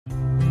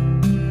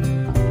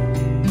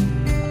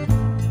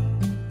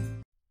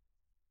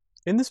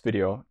In this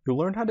video, you'll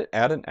learn how to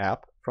add an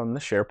app from the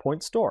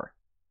SharePoint Store.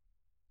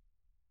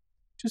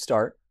 To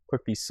start,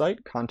 click the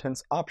Site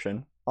Contents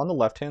option on the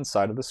left-hand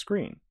side of the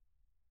screen,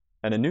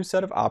 and a new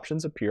set of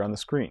options appear on the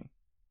screen.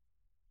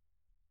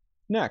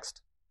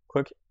 Next,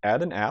 click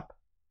Add an App,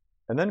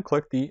 and then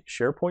click the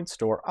SharePoint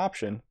Store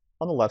option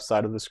on the left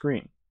side of the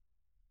screen.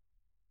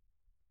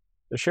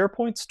 The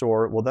SharePoint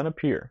Store will then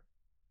appear,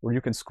 where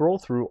you can scroll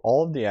through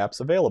all of the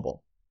apps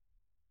available.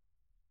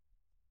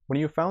 When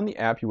you've found the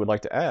app you would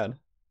like to add,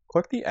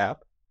 click the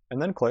app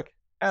and then click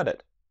Add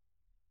it.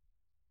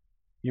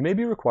 You may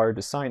be required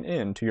to sign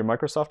in to your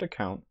Microsoft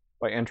account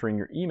by entering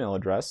your email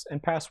address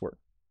and password.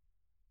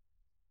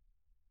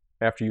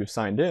 After you've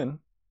signed in,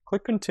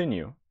 click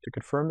Continue to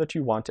confirm that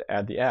you want to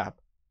add the app,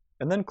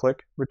 and then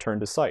click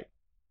Return to Site.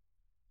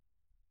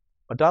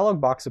 A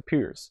dialog box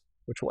appears,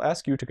 which will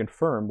ask you to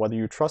confirm whether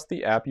you trust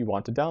the app you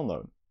want to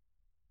download.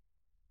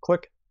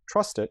 Click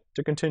Trust it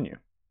to continue.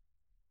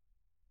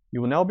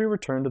 You will now be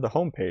returned to the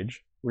home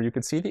page where you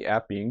can see the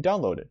app being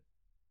downloaded.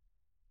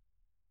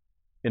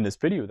 In this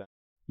video, then,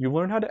 you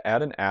learn how to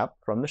add an app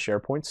from the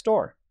SharePoint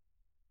Store.